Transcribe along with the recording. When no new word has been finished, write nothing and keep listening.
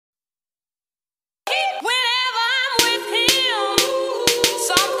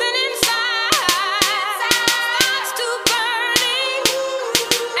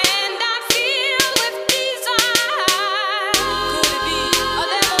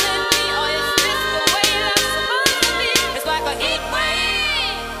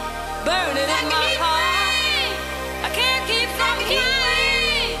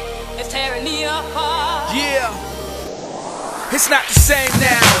it's not the same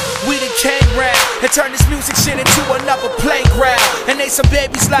now. We done came round and turned this music shit into another playground. And they some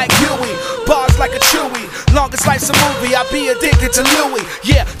babies like Huey, bars like a Chewy. Longest life's a movie, I'll be addicted to Louis.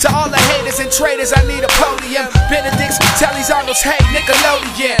 Yeah, to all the haters and traitors, I need a podium. Benedict's, Telly's, Arnold's, hey,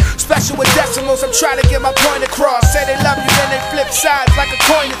 Nickelodeon. Special with decimals, I'm trying to get my point across. Say they love you, then they flip sides like a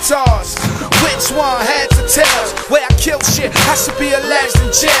coin to toss. Which one, heads or tails? Where I kill shit, I should be alleged in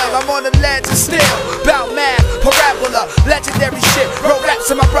jail. I'm on the ledge and still bout math, parabola, legendary shit. Wrote raps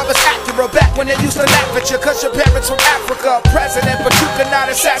and my brother's accurate. Back when they used to laugh at you, cause your parents from Africa. President, but you cannot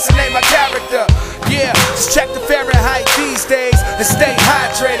assassinate my character. Yeah, just check the Fahrenheit these days and stay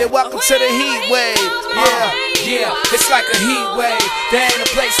hydrated. Welcome to the heat wave. Yeah, it's like a heat wave. There ain't a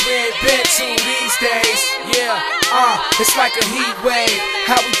place we ain't been to these days. Yeah, it's like a heat wave.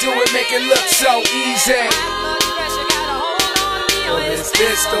 How we do it, make it look so easy. Or is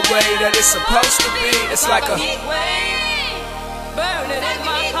this the way that it's supposed to be? It's like a heat wave, burning in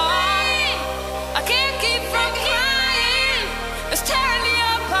my heart. I can't keep from crying. It's tearing me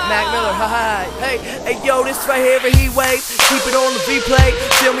apart. Mac Miller, hi. Hey, yo, this right here a Heatwave. Keep it on the replay.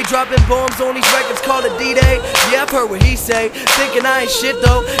 Feel me dropping bombs on these records, call it D-Day. Yeah, I've heard what he say. Thinking I ain't shit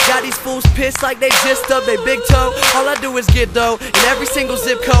though. Got these fools pissed like they just up they big toe. All I do is get though in every single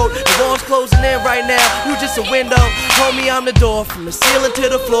zip code. The walls closing in right now. You just a window. Homie, I'm the door from the ceiling to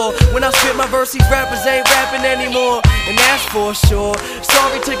the floor. When I spit my verse, these rappers ain't rapping anymore. And that's for sure.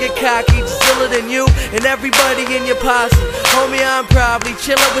 Sorry to get cocky, just iller than you and everybody in your posse. Homie, I'm probably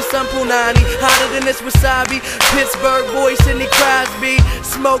chillin' with some punani. Hotter than this wasabi. Pittsburgh boy, Sidney Crosby.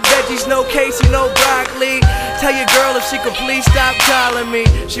 Smoke veggies, no Casey, no broccoli. Tell your girl if she could please stop calling me.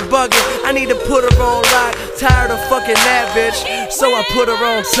 She bugging, I need to put her on lock. Tired of fucking that bitch, so I put her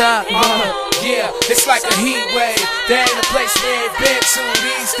on top. Yeah, it's like a heat wave. There ain't a place we ain't been to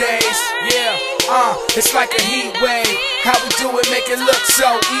these days. Yeah, it's like a heat wave. How we do it, make it look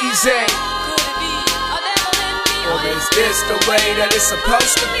so easy. Or is this the way that it's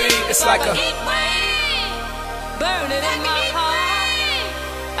supposed to be? It's like a heat wave, burning in my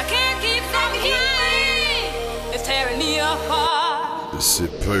heart. I can't keep from crying. It's tearing me apart. This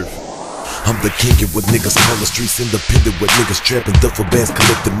shit perfect. I'm the king of what niggas call the streets, independent with niggas trapping, duffel bags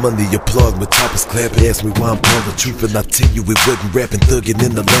collecting money, applause with toppers clapping. Ask me why I'm calling the truth and I tell you it wasn't rapping. Thugging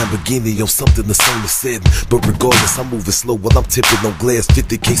in the Lamborghini on something that's only setting. But regardless, I'm moving slow while I'm tipping on glass.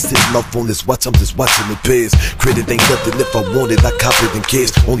 50K sitting off on this watch, I'm just watching it pass. Credit ain't nothing, if I want it, I cop it in cash.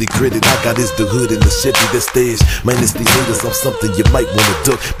 Only credit I got is the hood and the Chevy that stash. Man, it's these haters, I'm something you might wanna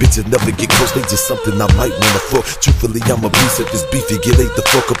duck. Bitches never get close, they just something I might wanna fuck. Truthfully, I'm a beast if it's beef, you get ate the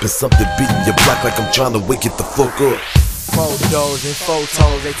fuck up and something beating your block like I'm trying to wake it the fuck up. Photos and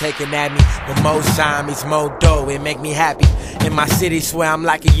photos, they taking at me. But more shine means more dough, it make me happy. In my city, swear I'm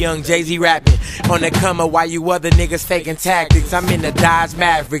like a young Jay-Z rapping. On the come up while you other niggas faking tactics. I'm in the Dodge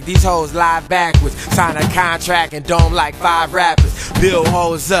Maverick, these hoes lie backwards. Sign a contract and dome like 5 rappers. Bill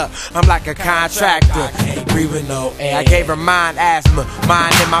hoes up, I'm like a contractor. I can't breathe with no air. I gave her mind asthma.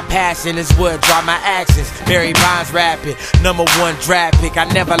 Mine and my passion is what drive my actions. Barry Bonds rapping, #1 draft pick. I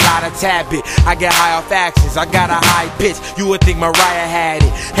never lie to tap it. I get high off actions, I got a high pitch. You would think Mariah had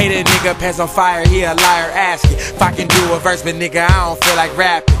it. Hate a nigga pants on fire, he a liar asking if I can do a verse, but nigga I don't feel like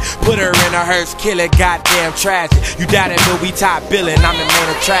rapping. Put her in a hearse, kill it, goddamn tragic. You doubt it, but we top billing, I'm the main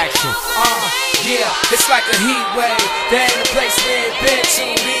attraction. Yeah, it's like a heat wave. There ain't a place we ain't been to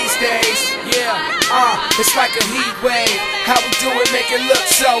these days. Yeah, it's like a heat wave. How we do it, make it look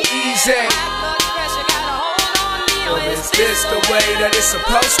so easy. Or is this the way that it's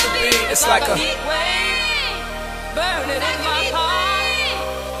supposed to be? It's like a heat wave, burning in my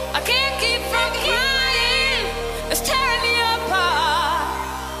heart. I can't keep from crying. It's tearing me apart.